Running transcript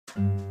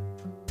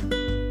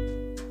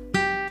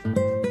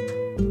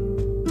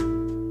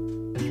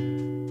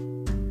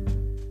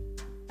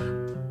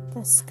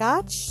The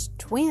Scotch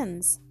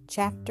Twins,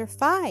 Chapter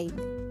 5.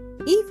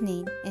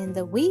 Evening in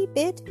the Wee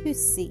Bit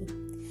Hoosie.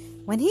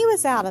 When he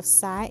was out of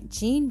sight,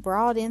 Jean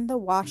brought in the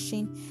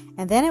washing,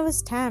 and then it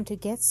was time to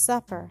get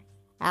supper.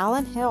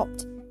 Alan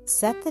helped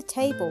set the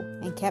table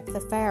and kept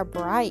the fire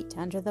bright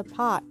under the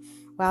pot,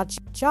 while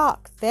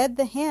Jock fed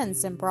the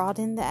hens and brought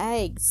in the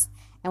eggs.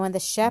 And when the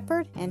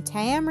Shepherd and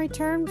Tam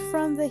returned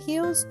from the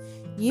hills,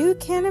 you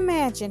can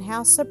imagine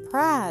how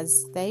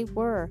surprised they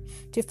were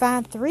to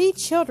find 3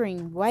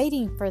 children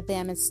waiting for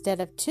them instead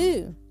of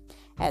 2.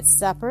 At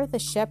supper, the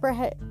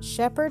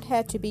shepherd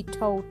had to be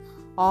told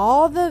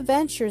all the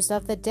adventures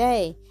of the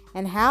day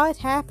and how it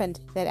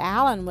happened that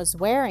Alan was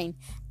wearing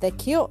the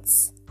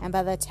kilts, and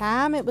by the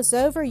time it was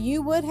over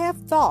you would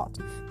have thought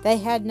they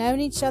had known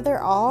each other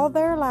all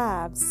their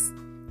lives.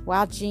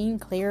 While Jean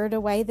cleared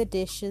away the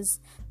dishes,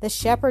 the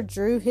shepherd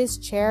drew his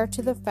chair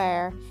to the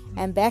fire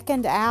and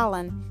beckoned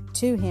Alan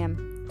to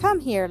him. "Come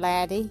here,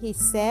 laddie," he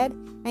said,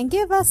 "and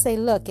give us a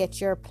look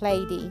at your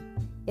plaidie.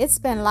 It's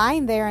been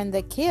lying there in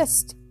the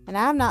kist, and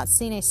I've not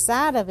seen a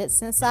sight of it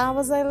since I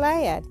was a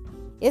lad.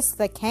 It's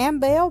the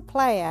Campbell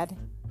plaid."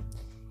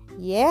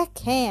 "Ye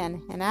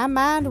can, and I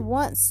mind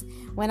once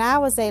when I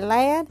was a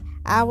lad,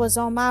 I was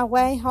on my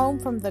way home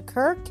from the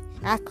kirk.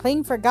 I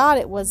clean forgot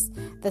it was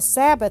the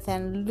Sabbath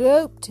and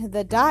loped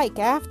the dyke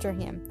after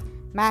him.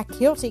 My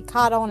kiltie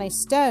caught on a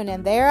stone,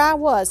 and there I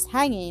was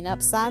hanging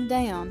upside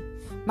down.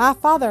 My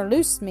father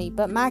loosed me,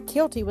 but my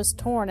kiltie was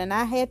torn, and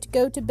I had to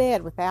go to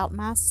bed without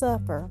my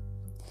supper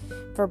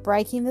for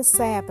breaking the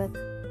Sabbath."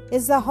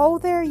 "Is the hole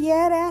there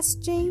yet?"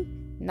 asked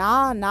Jean.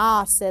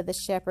 "Nah," said the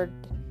shepherd.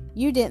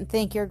 "You didn't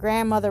think your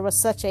grandmother was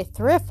such a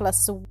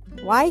thriftless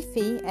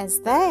wifey as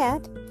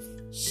that.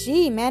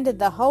 She mended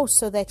the hole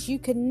so that you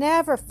could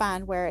never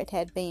find where it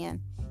had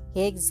been."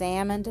 He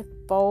examined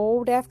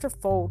fold after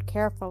fold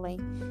carefully.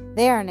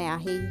 "There now,"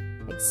 he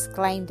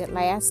exclaimed at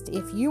last.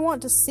 "If you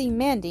want to see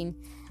mending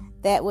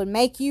that would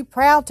make you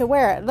proud to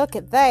wear it, look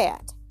at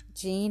that."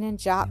 Jean and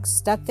Jock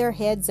stuck their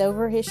heads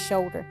over his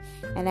shoulder,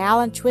 and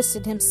Alan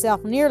twisted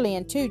himself nearly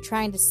in two,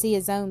 trying to see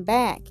his own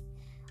back.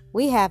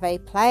 "We have a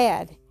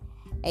plaid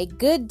a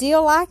good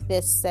deal like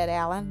this," said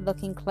Alan,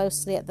 looking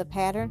closely at the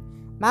pattern.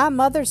 "My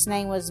mother's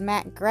name was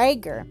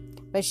MacGregor,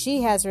 but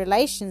she has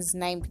relations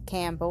named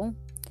Campbell."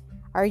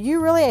 "Are you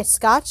really a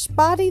Scotch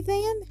body,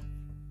 then?"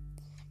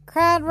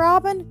 cried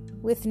Robin,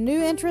 with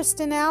new interest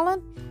in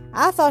Alan.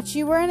 "I thought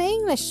you were an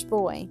English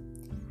boy."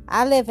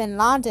 "I live in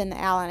London,"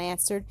 Alan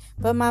answered,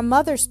 "but my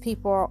mother's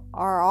people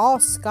are all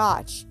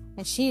Scotch,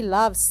 and she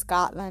loves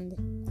Scotland.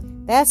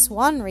 That's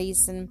one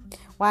reason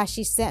why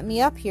she sent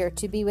me up here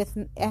to be with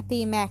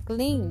Eppie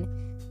MacLean."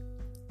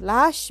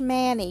 "Losh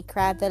Manny,"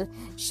 cried the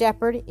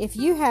shepherd, "if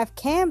you have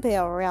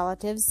Campbell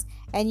relatives,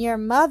 and your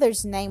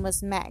mother's name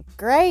was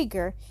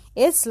MacGregor,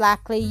 it's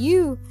likely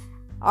you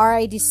are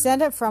a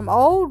descendant from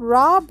old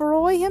Rob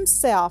Roy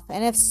himself,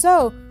 and if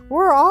so,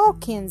 we're all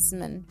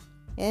kinsmen.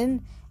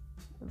 In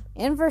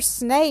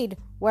Inversnaid,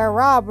 where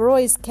Rob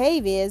Roy's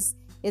cave is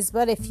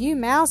but a few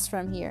miles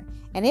from here,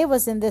 and it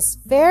was in this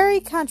very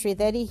country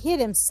that he hid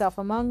himself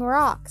among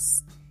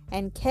rocks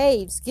and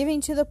caves,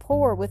 giving to the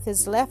poor with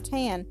his left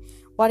hand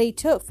what he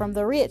took from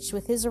the rich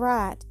with his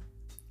right.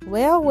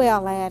 Well,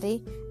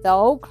 laddie, the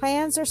old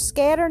clans are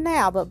scattered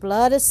now, but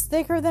blood is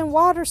thicker than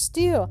water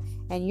still,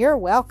 and you're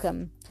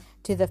welcome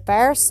to the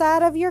fair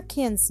side of your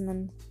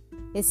kinsman."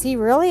 "Is he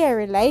really a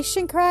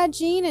relation?" cried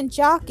Jean and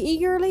Jock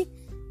eagerly.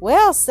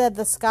 "Well," said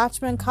the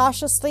Scotchman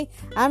cautiously,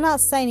 "I'm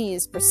not saying he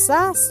is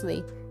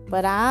precisely,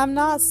 but I'm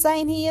not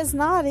saying he is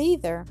not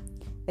either.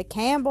 The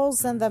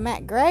Campbells and the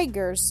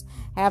MacGregors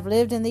have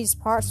lived in these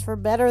parts for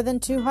better than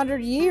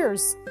 200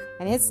 years,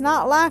 and it's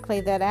not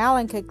likely that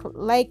Alan could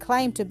lay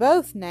claim to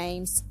both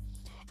names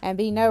and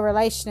be no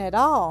relation at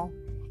all.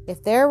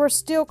 If there were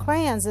still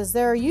clans as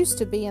there used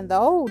to be in the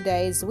old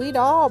days, we'd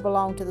all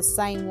belong to the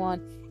same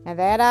one, and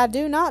that I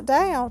do not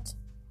doubt."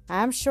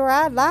 "I'm sure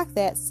I'd like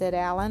that," said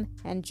Alan,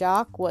 and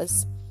Jock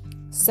was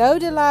so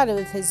delighted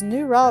with his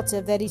new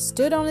relative that he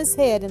stood on his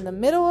head in the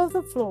middle of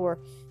the floor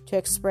to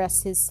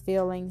express his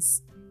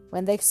feelings.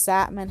 When the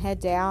excitement had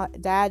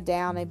died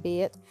down a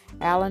bit,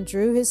 Alan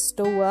drew his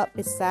stool up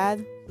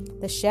beside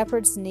the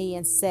shepherd's knee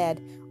and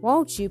said,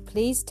 "Won't you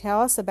please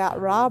tell us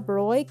about Rob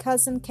Roy,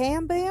 Cousin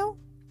Campbell?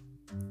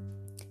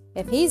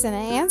 If he's an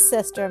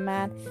ancestor of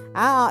mine,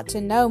 I ought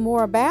to know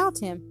more about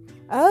him."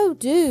 "Oh,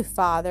 do,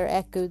 father,"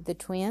 echoed the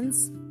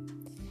twins,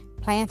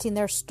 planting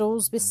their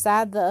stools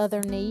beside the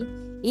other knee.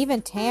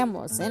 Even Tam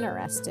was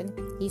interested.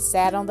 He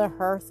sat on the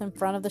hearth in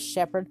front of the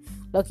shepherd,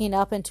 looking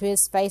up into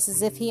his face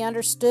as if he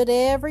understood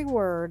every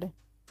word.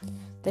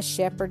 The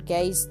shepherd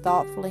gazed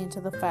thoughtfully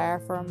into the fire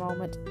for a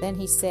moment. Then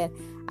he said,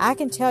 "I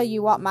can tell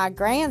you what my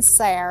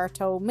grandsire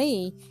told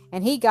me,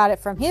 and he got it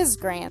from his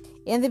grand.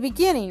 In the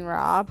beginning,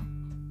 Rob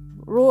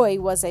Roy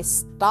was a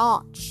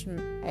staunch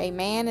a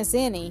man as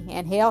any,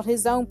 and held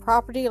his own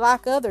property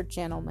like other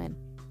gentlemen.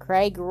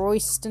 Craig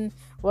Royston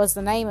was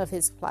the name of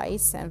his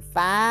place, and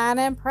fine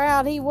and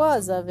proud he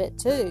was of it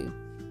too.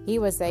 He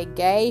was a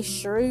gay,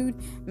 shrewd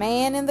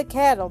man in the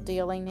cattle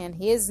dealing, and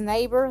his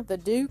neighbor, the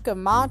Duke of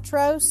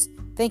Montrose,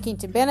 thinking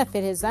to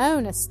benefit his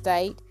own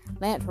estate,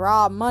 lent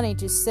Rob money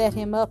to set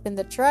him up in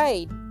the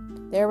trade.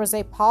 There was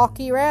a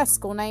pawky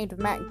rascal named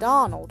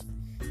MacDonald,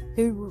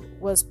 who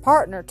was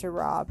partner to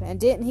Rob, and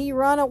didn't he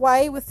run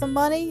away with the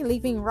money,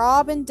 leaving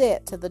Rob in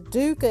debt to the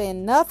Duke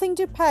and nothing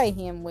to pay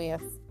him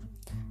with?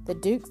 The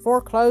Duke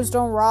foreclosed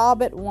on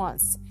Rob at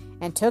once,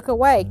 and took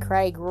away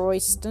Craig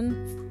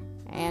Royston,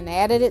 and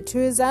added it to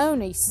his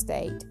own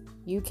estate.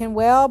 You can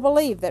well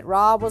believe that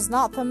Rob was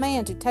not the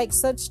man to take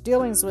such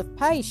dealings with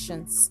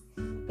patience.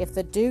 If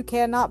the Duke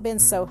had not been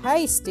so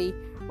hasty,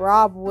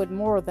 Rob would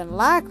more than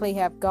likely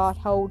have got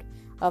hold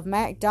of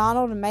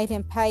MacDonald and made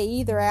him pay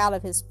either out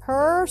of his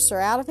purse or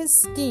out of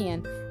his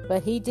skin,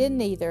 but he did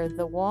neither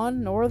the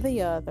one nor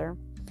the other.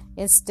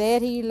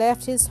 Instead, he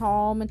left his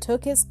home and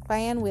took his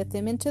clan with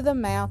him into the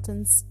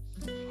mountains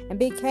and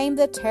became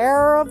the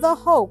terror of the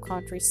whole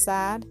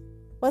countryside.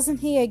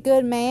 Wasn't he a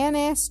good man?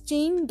 Asked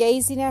Jean,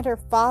 gazing at her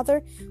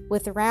father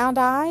with round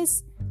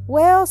eyes.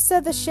 Well,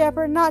 said the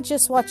shepherd, not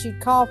just what you'd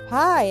call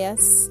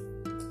pious.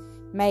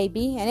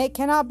 Maybe, and it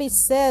cannot be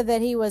said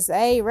that he was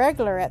a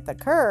regular at the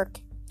kirk.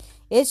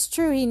 It's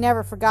true he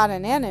never forgot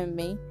an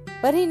enemy,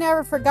 but he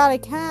never forgot a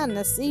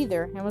kindness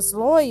either, and was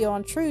loyal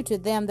and true to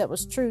them that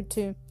was true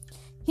to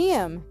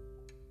him.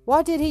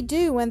 What did he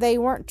do when they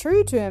weren't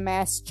true to him?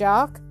 Asked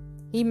Jock.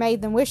 He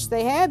made them wish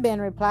they had been,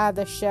 replied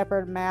the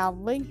shepherd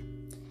mildly.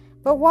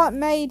 But what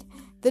made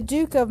the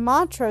Duke of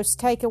Montrose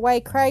take away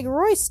Craig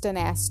Royston?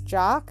 Asked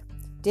Jock.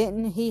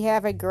 Didn't he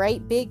have a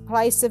great big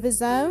place of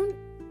his own?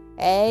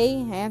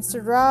 Ay,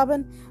 answered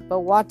Robin, but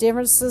what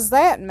difference does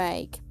that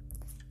make?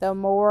 The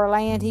more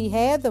land he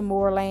had, the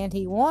more land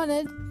he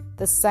wanted,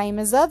 the same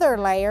as other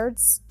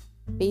lairds.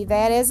 Be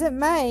that as it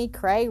may,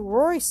 Craig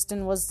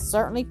Royston was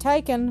certainly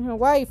taken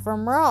away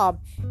from Rob,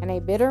 and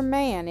a bitter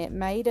man it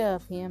made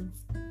of him.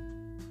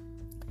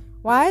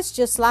 Why, it's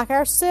just like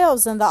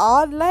ourselves and the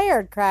odd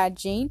laird, cried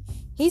Jean.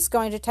 He's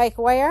going to take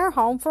away our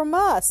home from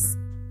us.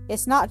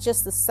 It's not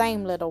just the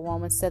same, little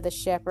woman, said the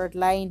shepherd,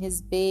 laying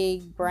his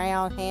big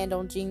brown hand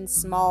on Jean's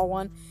small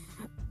one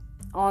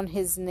on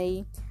his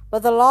knee.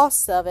 But the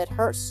loss of it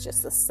hurts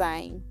just the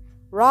same.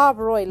 Rob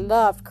Roy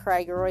loved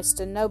Craig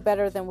Royston no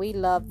better than we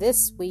love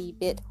this wee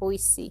bit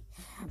Hoosie.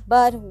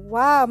 But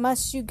why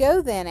must you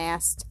go then?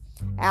 Asked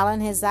Alan,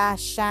 his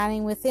eyes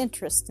shining with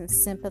interest and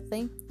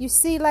sympathy. You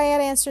see,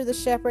 lad, answered the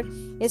shepherd,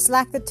 it's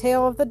like the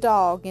tale of the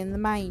dog in the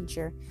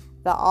manger.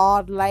 The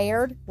odd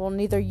laird will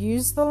neither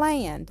use the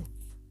land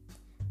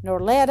nor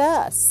let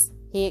us.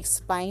 He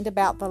explained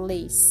about the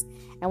lease.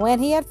 And when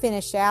he had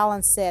finished,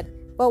 Alan said,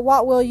 But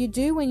what will you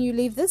do when you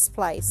leave this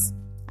place?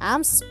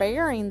 I'm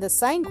sparing the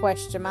same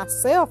question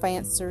myself,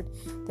 answered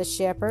the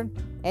shepherd.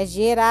 As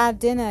yet I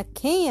dinna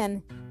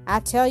ken. I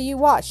tell you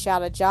what,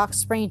 shouted Jock,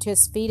 springing to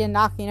his feet and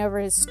knocking over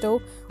his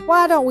stool.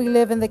 Why don't we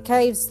live in the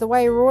caves the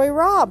way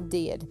Rob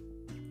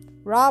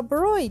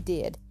Roy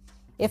did?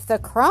 If the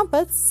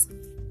crumpets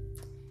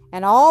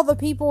and all the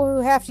people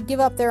who have to give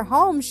up their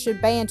homes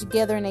should band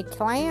together in a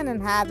clan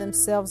and hide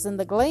themselves in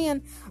the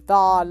glen, the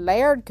odd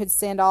laird could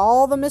send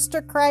all the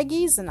Mr.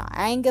 Craggies and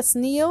Angus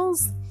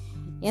Neils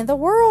in the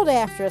world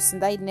after us,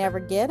 and they'd never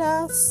get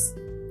us.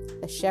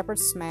 The shepherd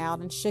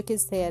smiled and shook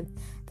his head.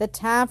 The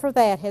time for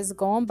that has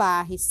gone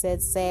by, he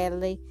said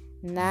sadly.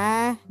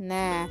 Nah,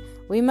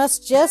 we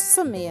must just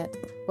submit.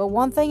 But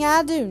one thing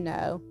I do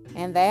know,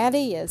 and that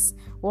is,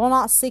 we'll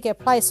not seek a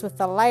place with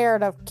the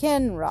Laird of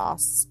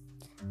Kinross.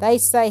 They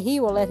say he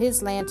will let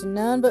his land to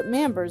none but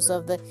members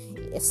of the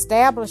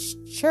established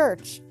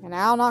church, and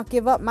I'll not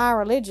give up my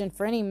religion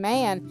for any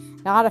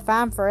man, not if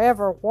I'm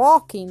forever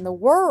walking the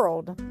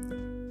world.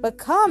 But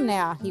come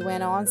now, he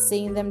went on,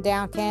 seeing them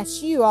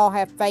downcast, you all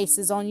have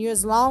faces on you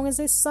as long as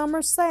a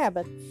summer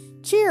Sabbath.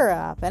 Cheer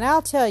up, and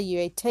I'll tell you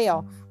a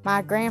tale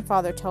my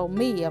grandfather told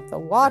me of the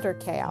water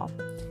cow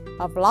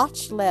of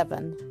Loch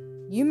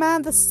Leven. You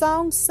mind the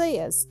song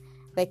says,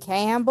 the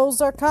Campbells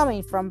are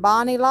coming from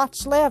bonny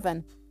Loch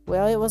Leven.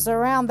 Well, it was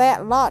around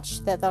that loch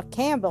that the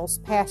Campbells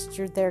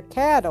pastured their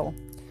cattle.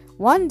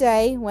 One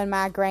day, when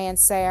my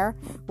grandsire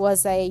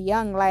was a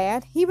young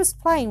lad, he was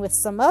playing with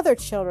some other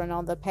children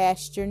on the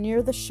pasture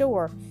near the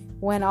shore,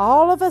 when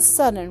all of a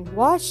sudden,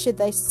 what should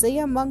they see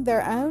among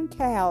their own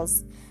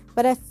cows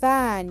but a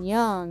fine,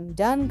 young,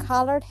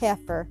 dun-collared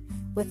heifer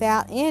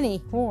without any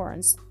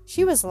horns.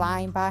 She was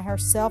lying by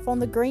herself on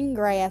the green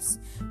grass,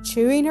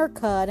 chewing her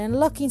cud, and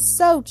looking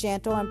so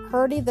gentle and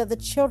purty that the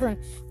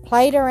children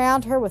played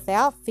around her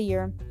without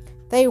fear.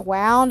 They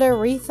wound a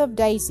wreath of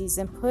daisies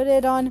and put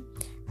it on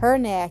her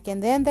neck,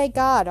 and then they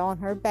got on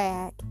her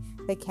back.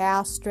 The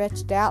cow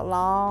stretched out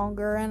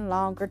longer and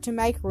longer to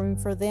make room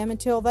for them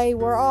until they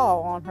were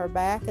all on her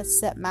back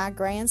except my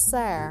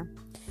grandsire.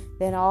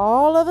 Then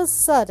all of a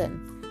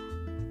sudden,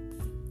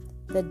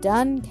 the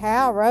dun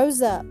cow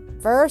rose up,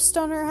 first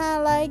on her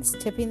hind legs,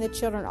 tipping the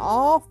children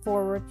all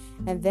forward,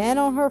 and then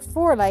on her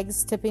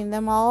forelegs, tipping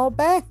them all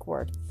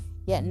backward.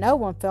 Yet no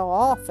one fell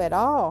off at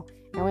all,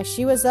 And when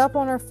she was up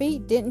on her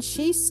feet, didn't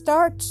she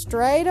start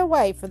straight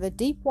away for the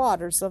deep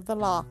waters of the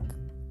loch?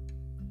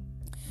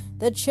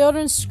 The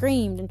children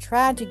screamed and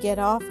tried to get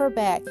off her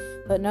back,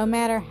 but no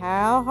matter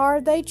how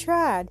hard they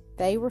tried,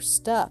 they were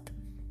stuck.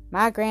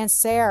 My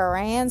grandsire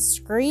ran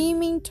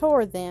screaming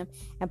toward them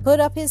and put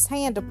up his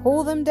hand to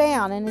pull them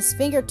down, and his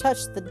finger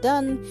touched the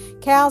dun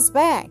cow's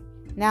back.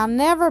 Now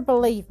never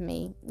believe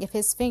me if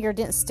his finger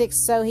didn't stick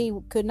so he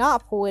could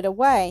not pull it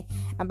away,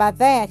 and by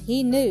that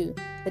he knew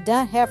the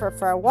dun heifer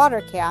for a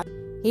water cow.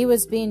 He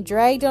was being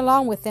dragged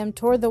along with them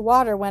toward the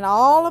water when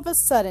all of a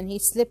sudden he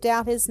slipped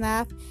out his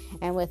knife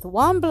and with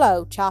one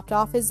blow chopped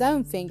off his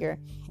own finger,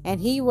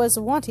 and he was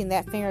wanting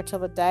that finger till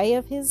the day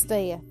of his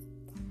death.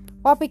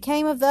 What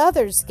became of the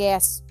others?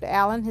 Gasped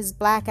Alan, his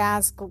black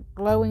eyes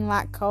glowing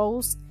like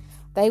coals.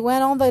 They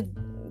went on the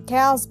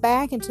cow's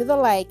back into the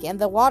lake, and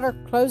the water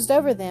closed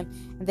over them,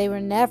 and they were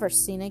never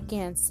seen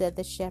again, said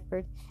the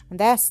shepherd. And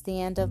that's the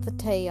end of the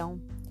tale.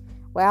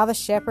 While the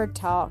shepherd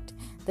talked,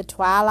 the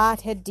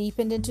twilight had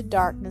deepened into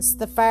darkness,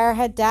 the fire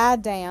had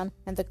died down,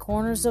 and the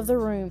corners of the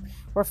room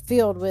were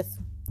filled with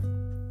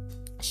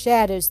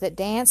shadows that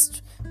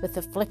danced with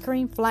the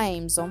flickering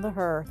flames on the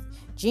hearth.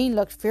 Jean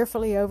looked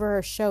fearfully over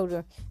her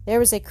shoulder. There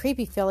was a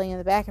creepy feeling in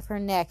the back of her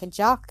neck, and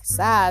Jock's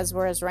eyes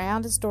were as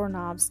round as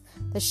doorknobs.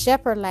 The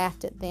shepherd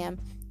laughed at them.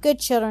 "Good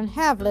children,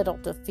 have little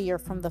to fear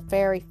from the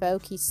fairy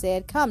folk," he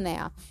said. "Come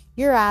now,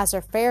 your eyes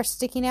are fair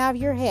sticking out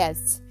of your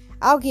heads.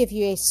 I'll give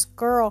you a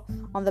skirl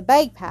on the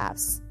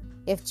bagpipes,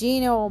 if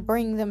Gina will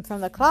bring them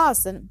from the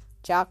closet.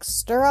 Jock,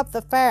 stir up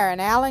the fire,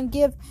 and Alan,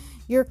 give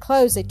your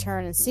clothes a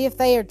turn and see if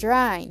they are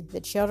drying." The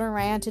children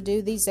ran to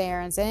do these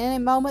errands, and in a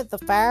moment the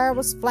fire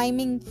was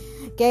flaming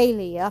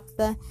gaily up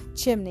the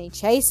chimney,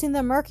 chasing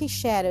the murky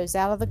shadows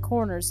out of the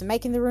corners and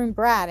making the room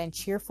bright and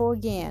cheerful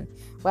again,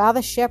 while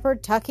the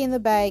shepherd, tucking the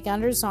bag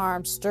under his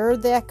arm,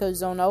 stirred the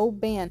echoes on old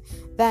Ben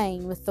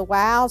Thane with the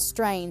wild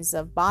strains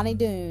of Bonnie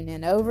Doon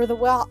and Over the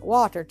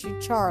Water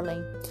to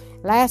Charlie.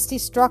 Last he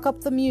struck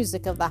up the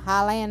music of the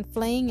Highland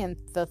Fling, and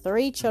the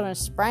three children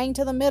sprang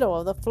to the middle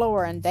of the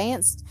floor and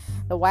danced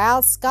the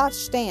wild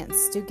Scotch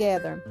dance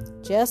together,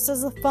 just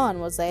as the fun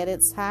was at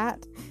its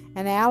height.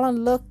 And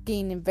Alan,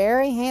 looking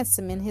very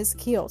handsome in his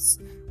kilts,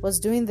 was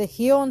doing the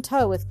heel and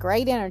toe with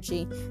great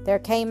energy. There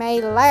came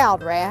a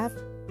loud rap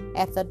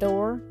at the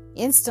door.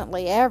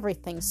 Instantly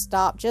everything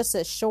stopped, just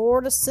as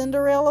short as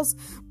Cinderella's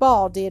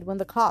ball did when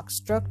the clock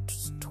struck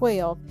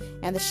 12,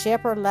 and the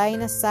shepherd,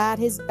 laying aside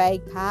his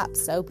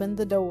bagpipes, opened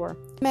the door.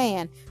 A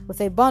man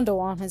with a bundle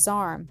on his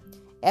arm.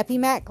 "Eppie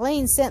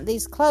MacLean sent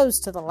these clothes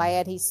to the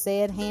lad," he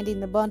said, handing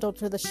the bundle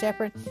to the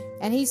shepherd,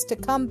 "and he's to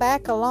come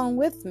back along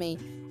with me."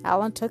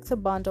 Alan took the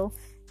bundle,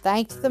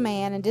 thanked the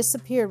man, and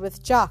disappeared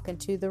with Jock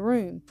into the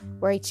room,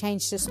 where he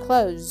changed his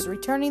clothes,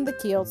 returning the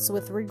kilts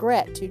with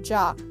regret to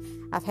Jock.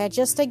 "I've had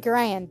just a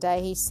grand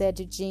day," he said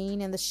to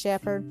Jean and the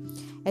shepherd,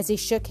 as he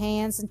shook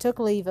hands and took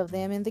leave of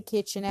them in the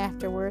kitchen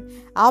afterward.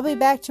 "I'll be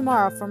back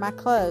tomorrow for my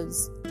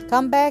clothes."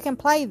 "Come back and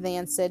play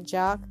then," said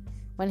Jock.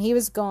 When he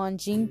was gone,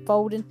 Jean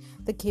folded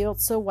the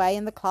kilts away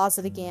in the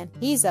closet again.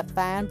 "He's a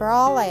fine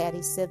braw lad,"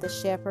 he said to the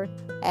shepherd.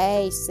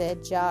 "Ay,"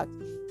 said Jock.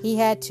 "He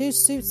had 2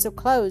 suits of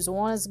clothes,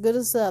 one as good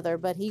as the other,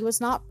 but he was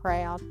not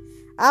proud."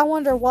 "I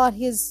wonder what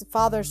his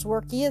father's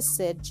work is,"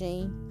 said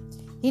Jean.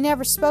 "He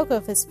never spoke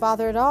of his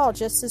father at all,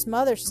 just his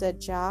mother,"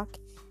 said Jock.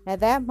 And at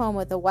that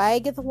moment the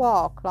wag of the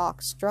wall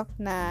clock struck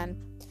 9.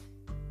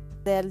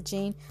 Said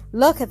Jean,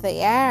 "Look at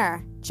the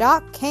hour.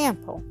 Jock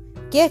Campbell,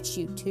 get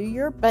you to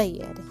your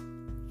bed."